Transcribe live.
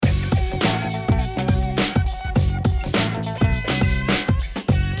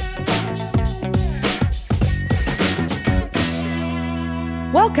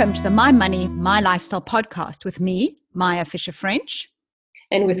Welcome to the My Money, My Lifestyle podcast with me, Maya Fisher-French.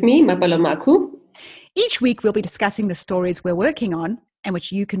 And with me, Mapalo Makhu. Each week, we'll be discussing the stories we're working on and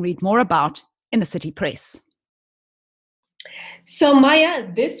which you can read more about in the City Press. So,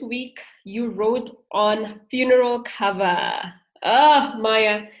 Maya, this week you wrote on funeral cover.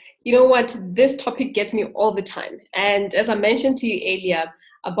 Maya, you know what? This topic gets me all the time. And as I mentioned to you earlier,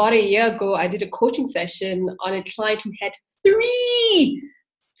 about a year ago, I did a coaching session on a client who had three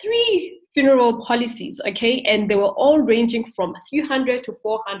funeral policies, okay? And they were all ranging from 300 to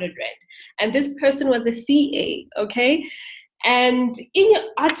 400 Rand. And this person was a CA, okay? And in your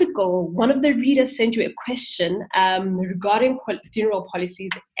article, one of the readers sent you a question regarding funeral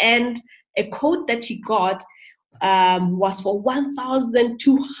policies, and a quote that she got was for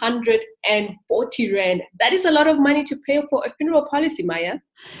 1,240 Rand. That is a lot of money to pay for a funeral policy, Maya.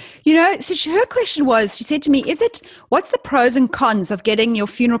 You know, so her question was, she said to me, what's the pros and cons of getting your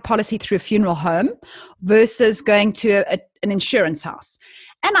funeral policy through a funeral home versus going to an insurance house?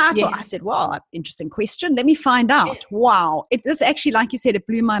 And I said, well, interesting question. Let me find out. Yeah. Wow. It is actually, like you said, it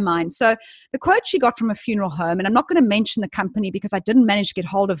blew my mind. So the quote she got from a funeral home, and I'm not going to mention the company because I didn't manage to get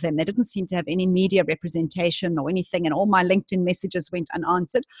hold of them. They didn't seem to have any media representation or anything, and all my LinkedIn messages went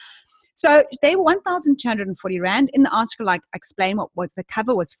unanswered. So they were 1,240 Rand. In the article, I explained what the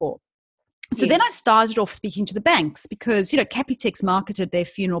cover was for. So then I started off speaking to the banks because, Capitec's marketed their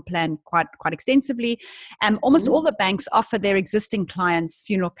funeral plan quite extensively. Almost all the banks offer their existing clients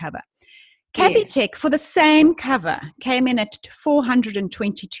funeral cover. Capitec, for the same cover, came in at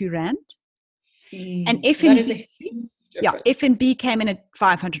 422 Rand. And FNB came in at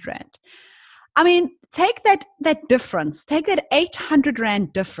 500 Rand. I mean, take that difference, take that 800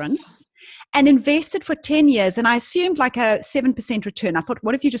 Rand difference and invest it for 10 years. And I assumed like a 7% return. I thought,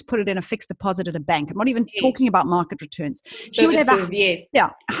 what if you just put it in a fixed deposit at a bank? I'm not even talking about market returns. She would have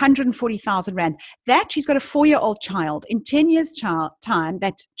 140,000 Rand. That she's got a 4-year-old child. In 10 years' time,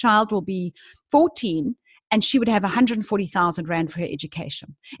 that child will be 14 and she would have 140,000 Rand for her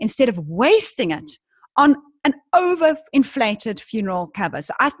education instead of wasting it on an overinflated funeral cover.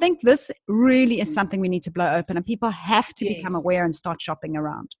 So I think this really is something we need to blow open, and people have to become aware and start shopping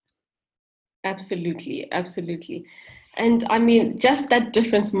around. Absolutely. And I mean, just that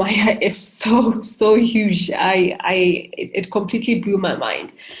difference, Maya, is so huge. It completely blew my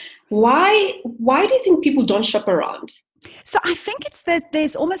mind. Why do you think people don't shop around? So I think it's that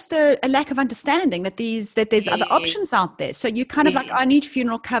there's almost a lack of understanding that there's other options out there. So you kind of like, I need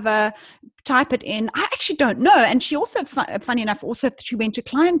funeral cover, type it in. I actually don't know. And she also, funny enough, she went to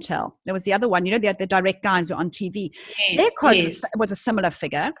clientele. There was the other one, the direct guys on TV. Their quote was a similar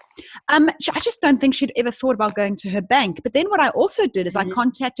figure. I just don't think she'd ever thought about going to her bank. But then what I also did is I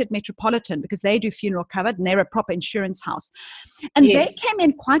contacted Metropolitan because they do funeral cover and they're a proper insurance house. And they came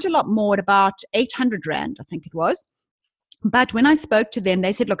in quite a lot more at about 800 Rand, I think it was. But when I spoke to them,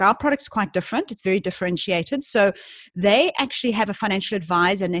 they said, look, our product's quite different. It's very differentiated. So they actually have a financial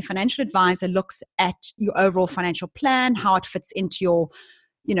advisor, and their financial advisor looks at your overall financial plan, how it fits into your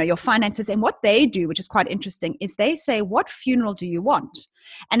finances. And what they do, which is quite interesting, is they say, what funeral do you want?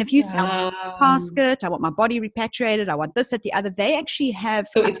 And if you say, I want a casket, I want my body repatriated, I want this, that, the other, they actually have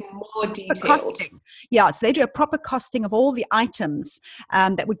it's more detailed. Costing. Yeah, so they do a proper costing of all the items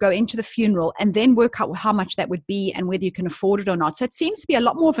that would go into the funeral and then work out how much that would be and whether you can afford it or not. So it seems to be a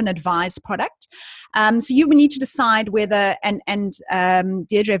lot more of an advised product. So you would need to decide whether, and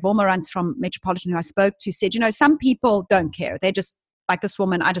Deirdre Vormerans from Metropolitan, who I spoke to, said, some people don't care. They just, like this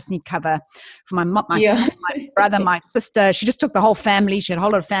woman, I just need cover for my mom, son, my brother, my sister. She just took the whole family. She had a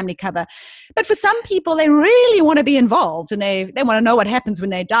whole lot of family cover. But for some people, they really want to be involved and they want to know what happens when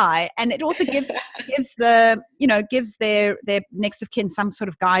they die. And it also gives their next of kin some sort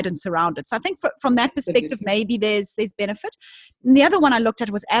of guidance around it. So I think from that perspective, maybe there's benefit. And the other one I looked at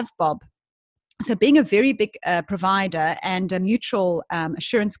was AvBob. So being a very big provider and a mutual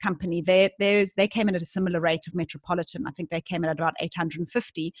assurance company, they came in at a similar rate of Metropolitan. I think they came in at about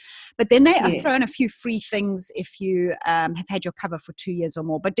 850. But then they are thrown a few free things if you have had your cover for 2 years or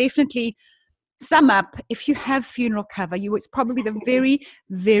more. But definitely sum up, if you have funeral cover, it's probably the very,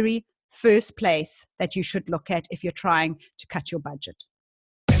 very first place that you should look at if you're trying to cut your budget.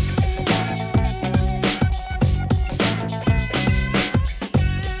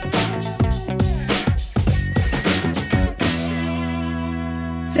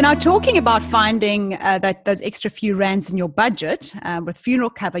 So So now talking about finding those extra few rands in your budget with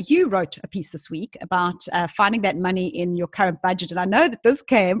funeral cover, you wrote a piece this week about finding that money in your current budget. And I know that this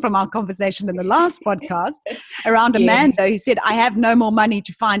came from our conversation in the last podcast around Yes. Amanda, who said, I have no more money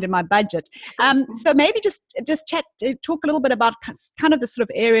to find in my budget. So maybe just talk a little bit about kind of the sort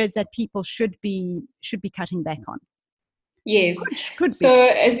of areas that people should be cutting back on. Yes. Could So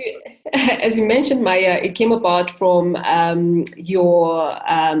be. as you mentioned, Maya, it came about from your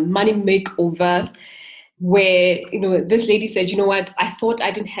money makeover, where this lady said, you know what, I thought I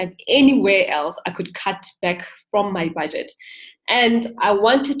didn't have anywhere else I could cut back from my budget, and I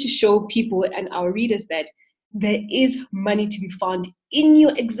wanted to show people and our readers that there is money to be found in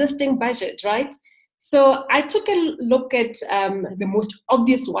your existing budget, right? So I took a look at the most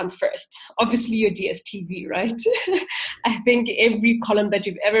obvious ones first. Obviously, your DSTV, right? I think every column that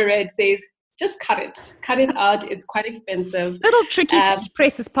you've ever read says, just cut it out. It's quite expensive. Little tricky city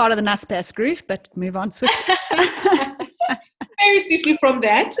press is part of the NASPAS group, but move on swiftly. Very swiftly from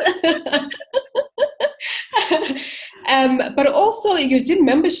that. But also your gym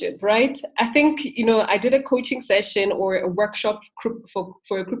membership, right? I think, I did a coaching session or a workshop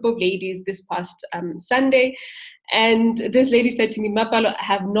for a group of ladies this past Sunday. And this lady said to me, Mapalo, I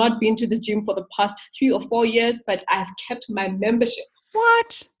have not been to the gym for the past 3 or 4 years, but I've kept my membership.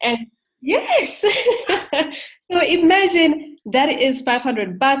 What? And yes. So imagine that is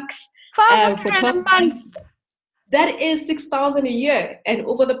 $500 for 12 months. That is $6,000 a year. And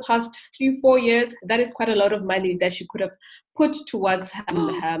over the past 3-4 years, that is quite a lot of money that she could have put towards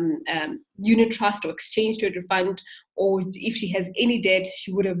unit trust or exchange to a fund, or if she has any debt,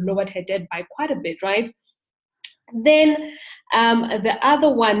 she would have lowered her debt by quite a bit, right? Then the other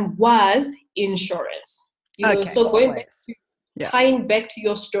one was insurance. So going back to tying back to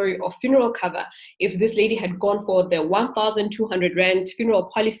your story of funeral cover, if this lady had gone for the 1,200 Rand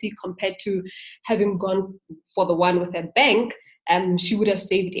funeral policy compared to having gone for the one with a bank, she would have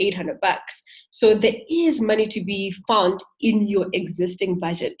saved $800. So there is money to be found in your existing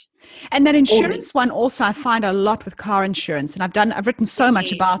budget. And that insurance one also, I find a lot with car insurance, and I've written so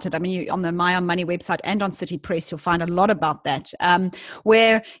much about it. I mean, on the My Own Money website and on City Press, you'll find a lot about that.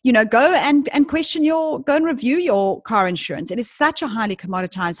 Where go and go and review your car insurance. It is such a highly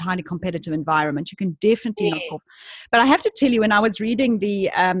commoditized, highly competitive environment. You can definitely knock off. But I have to tell you, when I was reading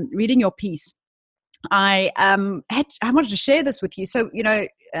reading your piece, I wanted to share this with you. So,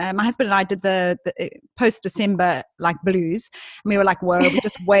 my husband and I did the post-December blues. And we were like, whoa, we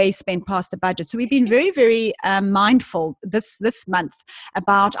just way spent past the budget. So we've been very, very mindful this month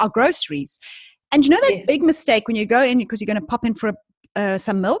about our groceries. And that big mistake when you go in because you're going to pop in for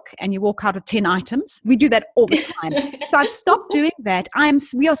some milk and you walk out with 10 items. We do that all the time. So I've stopped doing that.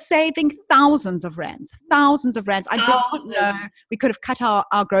 We are saving thousands of rands. I did not know we could have cut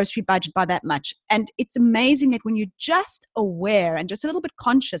our grocery budget by that much. And it's amazing that when you're just aware and just a little bit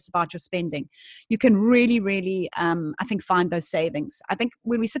conscious about your spending, you can really, really, I think, find those savings. I think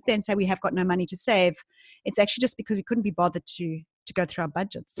when we sit there and say we have got no money to save, it's actually just because we couldn't be bothered to go through our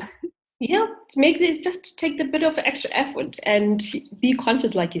budgets. Yeah, just take the bit of extra effort and be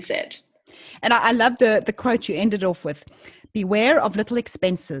conscious, like you said. And I love the quote you ended off with. Beware of little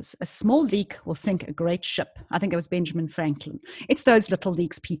expenses. A small leak will sink a great ship. I think it was Benjamin Franklin. It's those little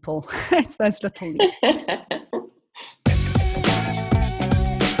leaks, people. It's those little leaks.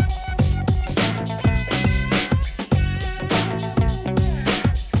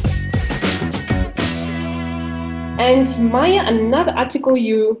 And Maya, another article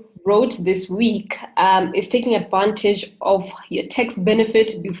you wrote this week is taking advantage of your tax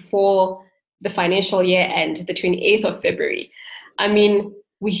benefit before the financial year end, the 28th of February. I mean,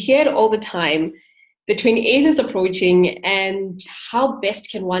 we hear it all the time. The 28th is approaching, and how best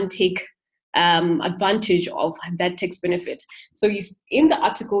can one take advantage of that tax benefit? So in the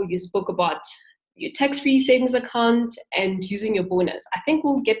article, you spoke about your tax-free savings account and using your bonus. I think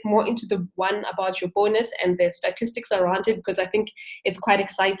we'll get more into the one about your bonus and the statistics around it, because I think it's quite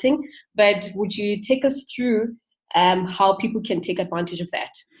exciting. But would you take us through how people can take advantage of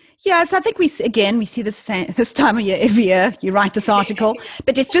that? Yeah, so I think we see this time of year every year. You write this article,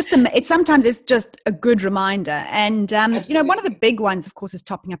 but sometimes it's just a good reminder. And one of the big ones, of course, is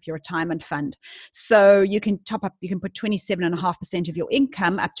topping up your retirement fund. So you can put 27.5% of your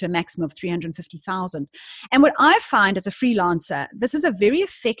income up to a maximum of 350,000. And what I find as a freelancer, this is a very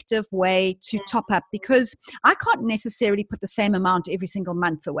effective way to top up, because I can't necessarily put the same amount every single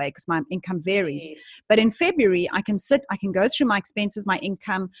month away because my income varies. Yes. But in February, I can go through my expenses, my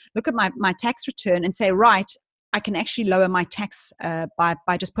income, look at my tax return and say, right, I can actually lower my tax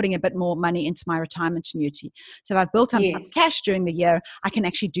by just putting a bit more money into my retirement annuity. So if I've built up some cash during the year, I can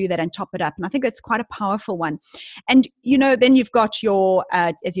actually do that and top it up. And I think that's quite a powerful one. And, then you've got your,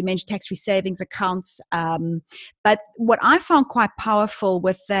 as you mentioned, tax-free savings accounts. But what I found quite powerful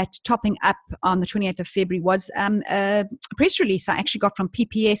with that topping up on the 28th of February was a press release I actually got from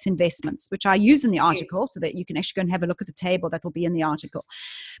PPS Investments, which I use in the article so that you can actually go and have a look at the table that will be in the article.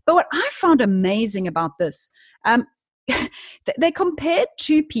 But what I found amazing about this, they compared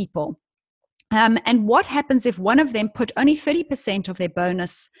two people. And what happens if one of them put only 30% of their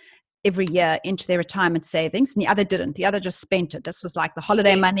bonus every year into their retirement savings and the other didn't? The other just spent it. This was like the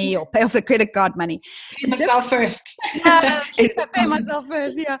holiday money or pay off the credit card money. Pay myself first. Yeah, pay myself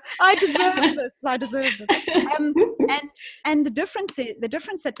first. Yeah, I deserve this. And the difference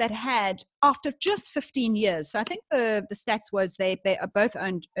that had after just 15 years. So I think the stats was they both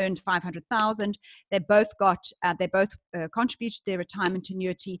earned 500,000. They both contributed their retirement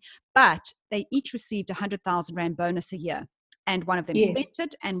annuity, but they each received 100,000 rand bonus a year. And one of them spent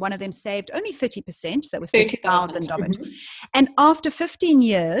it, and one of them saved only 30%. That was 30,000 of it. And after 15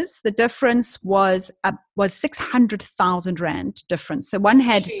 years, the difference was 600,000 rand difference. So one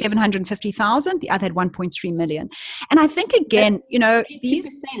had 750,000, the other had 1.3 million. And I think again,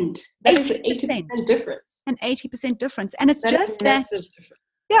 80%. That is an 80% difference. An 80% difference, and it's just that.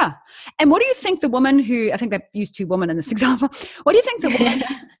 Yeah. And what do you think the woman who, I think they used two women in this example, what do you think the woman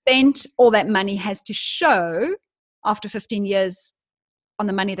who spent all that money has to show after 15 years on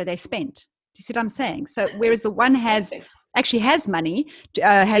the money that they spent? Do you see what I'm saying? So whereas the one has money,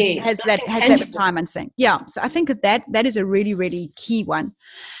 has that retirement thing. Yeah. So I think that is a really, really key one.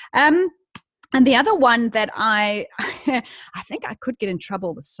 And the other one that I think I could get in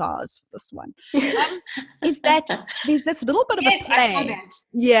trouble with SARS for this one, is that there's this little bit of a play. I saw that.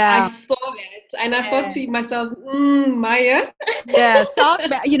 Yeah. I saw that. And I thought to myself, Maya. Yeah, SARS,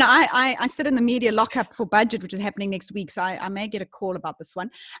 I sit in the media lockup for budget, which is happening next week. So I may get a call about this one.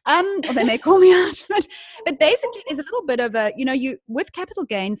 Or they may call me out. But basically, there's a little bit of a, you with capital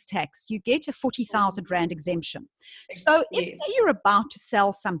gains tax, you get a 40,000 Rand exemption. So if say you're about to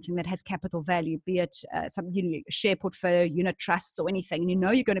sell something that has capital value, be it some share portfolio, unit trusts or anything, and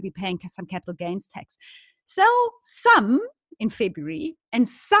you're going to be paying some capital gains tax, sell some in February and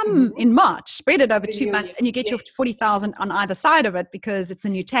some in March, spread it over 2 months, and you get your 40,000 on either side of it because it's the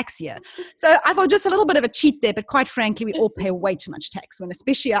new tax year. So I thought just a little bit of a cheat there, but quite frankly, we all pay way too much tax when,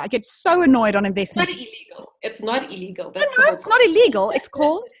 especially I get so annoyed on investment. It's not illegal. No, it's not illegal. It's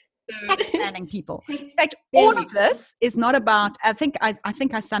called tax planning, people. In fact, all of this is not about, I think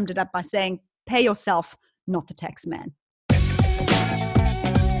I summed it up by saying, pay yourself, not the tax man.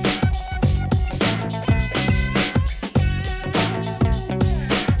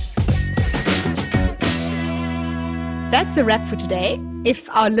 That's a wrap for today. If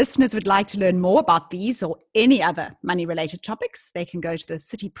our listeners would like to learn more about these or any other money-related topics, they can go to the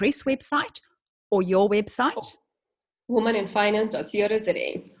City Press website or your website.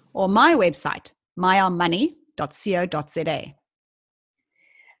 womaninfinance.co.za. Or my website, myourmoney.co.za.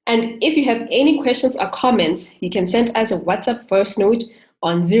 And if you have any questions or comments, you can send us a WhatsApp voice note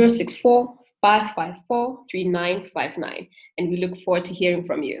on 064 554 3959. And we look forward to hearing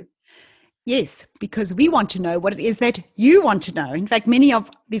from you. Yes, because we want to know what it is that you want to know. In fact, many of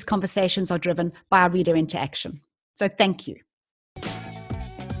these conversations are driven by our reader interaction. So thank you.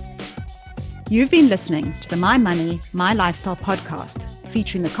 You've been listening to the My Money, My Lifestyle podcast,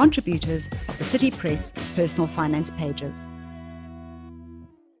 featuring the contributors of the City Press personal finance pages.